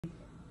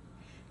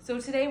So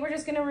today we're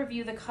just going to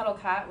review the Cuddle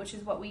Cot, which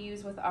is what we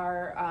use with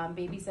our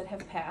babies that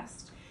have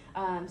passed.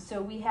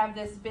 So we have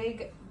this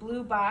big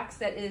blue box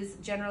that is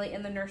generally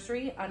in the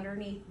nursery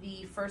underneath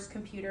the first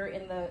computer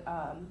in the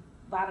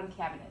bottom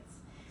cabinets.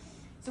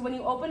 So when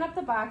you open up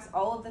the box,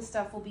 all of this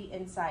stuff will be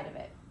inside of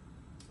it.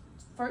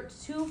 For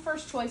two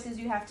first choices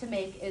you have to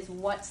make is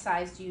what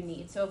size do you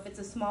need. So if it's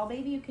a small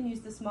baby, you can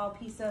use the small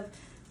piece of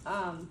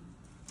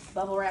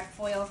bubble wrap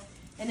foil.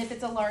 And if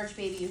it's a large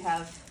baby, you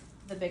have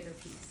the bigger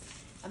piece.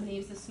 I'm going to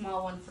use the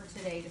small one for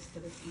today just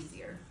because it's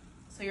easier.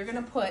 So you're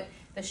going to put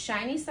the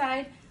shiny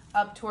side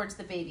up towards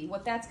the baby.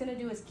 What that's going to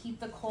do is keep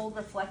the cold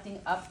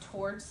reflecting up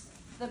towards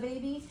the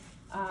baby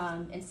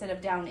instead of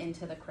down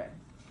into the crib.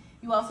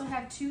 You also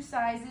have two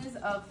sizes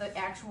of the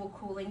actual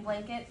cooling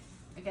blanket.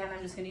 Again,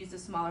 I'm just going to use the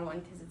smaller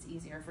one because it's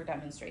easier for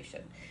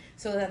demonstration.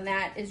 So then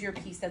that is your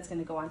piece that's going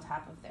to go on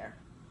top of there.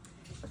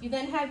 You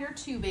then have your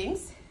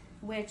tubings,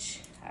 which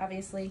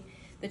obviously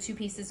the two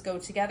pieces go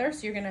together.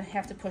 So you're going to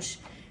have to push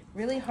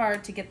really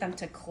hard to get them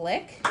to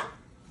click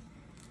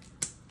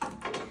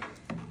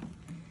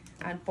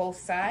on both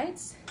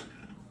sides.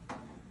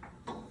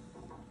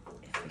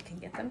 If we can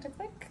get them to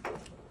click.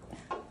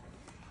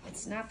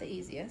 It's not the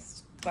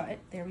easiest, but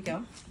there we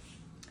go.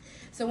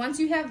 So once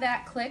you have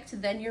that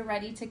clicked, then you're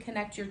ready to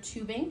connect your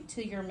tubing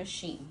to your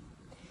machine.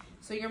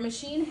 So your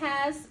machine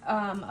has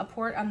a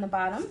port on the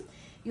bottom.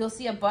 You'll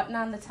see a button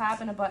on the top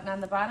and a button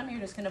on the bottom.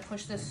 You're just going to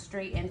push this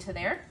straight into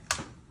there.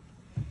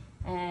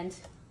 And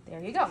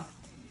there you go.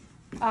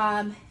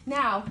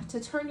 Now, to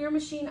turn your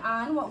machine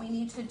on, what we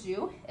need to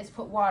do is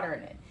put water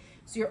in it.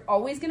 So you're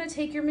always going to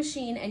take your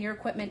machine and your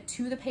equipment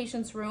to the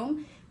patient's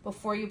room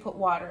before you put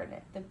water in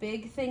it. The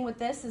big thing with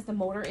this is the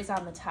motor is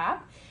on the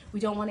top. We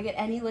don't want to get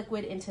any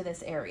liquid into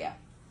this area.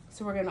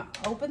 So we're going to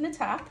open the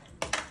top,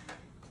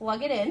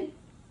 plug it in.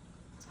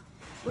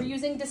 We're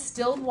using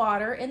distilled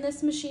water in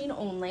this machine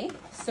only.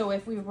 So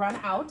if we run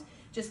out,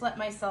 just let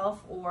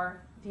myself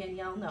or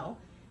Danielle know.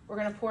 We're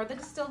going to pour the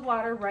distilled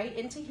water right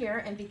into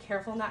here and be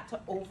careful not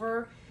to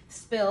over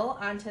spill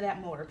onto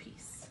that motor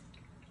piece.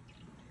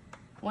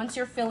 Once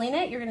you're filling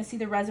it, you're going to see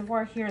the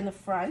reservoir here in the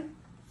front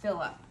fill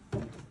up.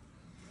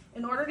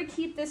 In order to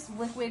keep this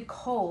liquid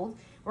cold,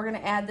 we're going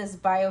to add this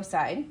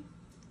biocide.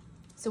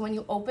 So when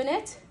you open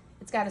it,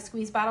 it's got a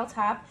squeeze bottle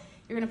top.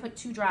 You're going to put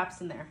 2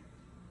 drops in there.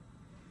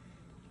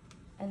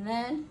 And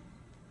then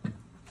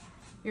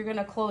you're going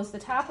to close the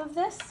top of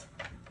this,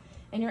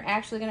 and you're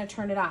actually going to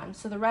turn it on.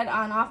 So the red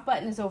on-off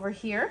button is over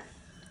here.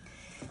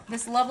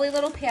 This lovely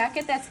little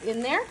packet that's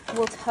in there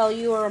will tell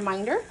you a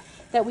reminder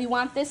that we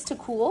want this to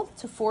cool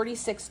to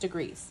 46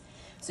 degrees.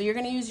 So you're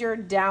going to use your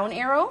down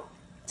arrow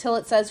till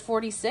it says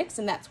 46,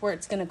 and that's where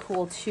it's going to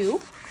cool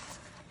to.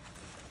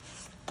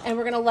 And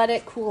we're going to let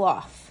it cool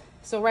off.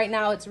 So right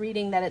now it's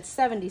reading that it's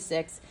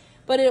 76,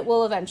 but it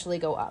will eventually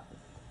go up.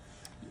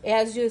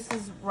 As this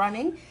is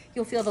running,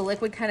 you'll feel the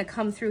liquid kind of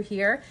come through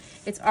here.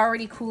 It's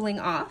already cooling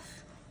off.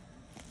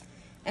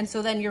 And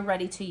so then you're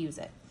ready to use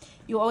it.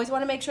 You always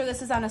want to make sure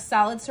this is on a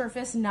solid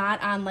surface,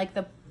 not on like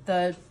the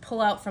pull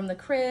out from the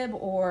crib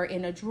or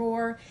in a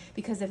drawer,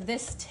 because if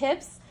this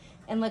tips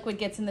and liquid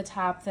gets in the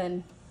top,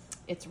 then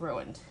it's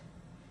ruined.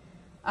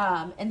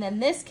 And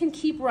then this can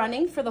keep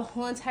running for the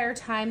whole entire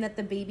time that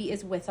the baby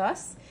is with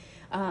us.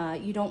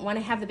 You don't want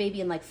to have the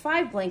baby in like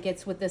 5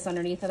 blankets with this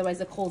underneath, otherwise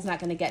the cold's not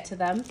going to get to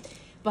them.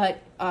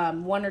 But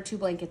 1 or 2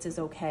 blankets is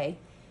okay.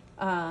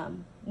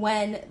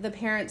 When the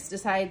parents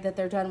decide that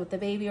they're done with the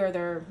baby or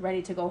they're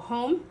ready to go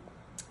home,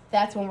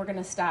 that's when we're going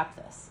to stop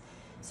this.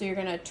 So you're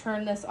going to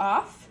turn this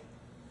off.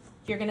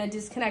 You're going to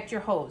disconnect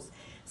your hose.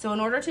 So in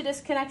order to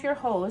disconnect your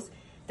hose,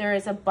 there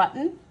is a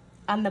button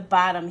on the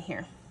bottom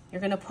here. You're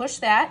going to push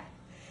that,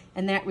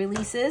 and that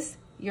releases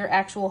your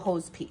actual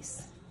hose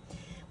piece.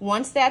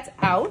 Once that's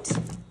out,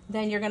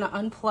 then you're going to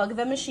unplug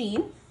the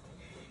machine,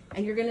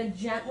 and you're going to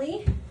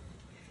gently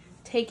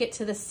take it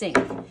to the sink.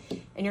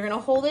 And you're going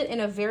to hold it in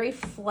a very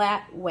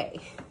flat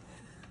way.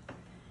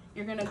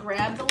 You're going to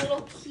grab the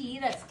little key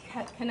that's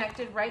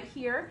connected right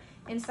here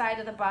inside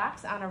of the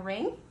box on a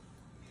ring,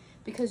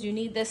 because you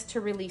need this to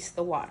release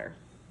the water.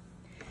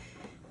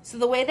 So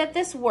the way that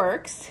this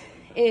works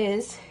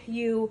is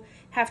you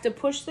have to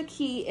push the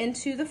key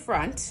into the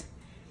front.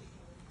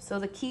 So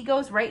the key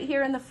goes right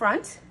here in the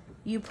front.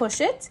 You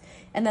push it,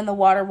 and then the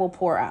water will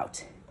pour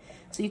out.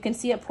 So you can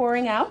see it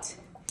pouring out.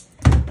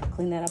 I'll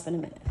clean that up in a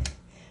minute.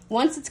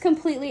 Once it's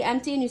completely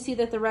empty and you see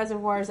that the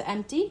reservoir is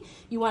empty,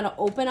 you want to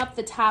open up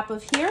the top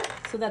of here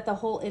so that the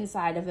whole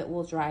inside of it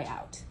will dry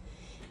out.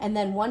 And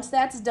then once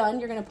that's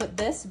done, you're going to put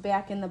this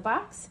back in the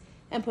box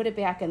and put it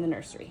back in the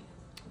nursery.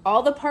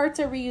 All the parts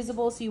are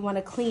reusable, so you want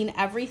to clean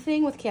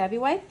everything with Cavi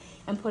Wipe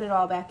and put it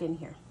all back in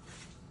here.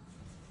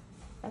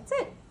 That's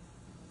it.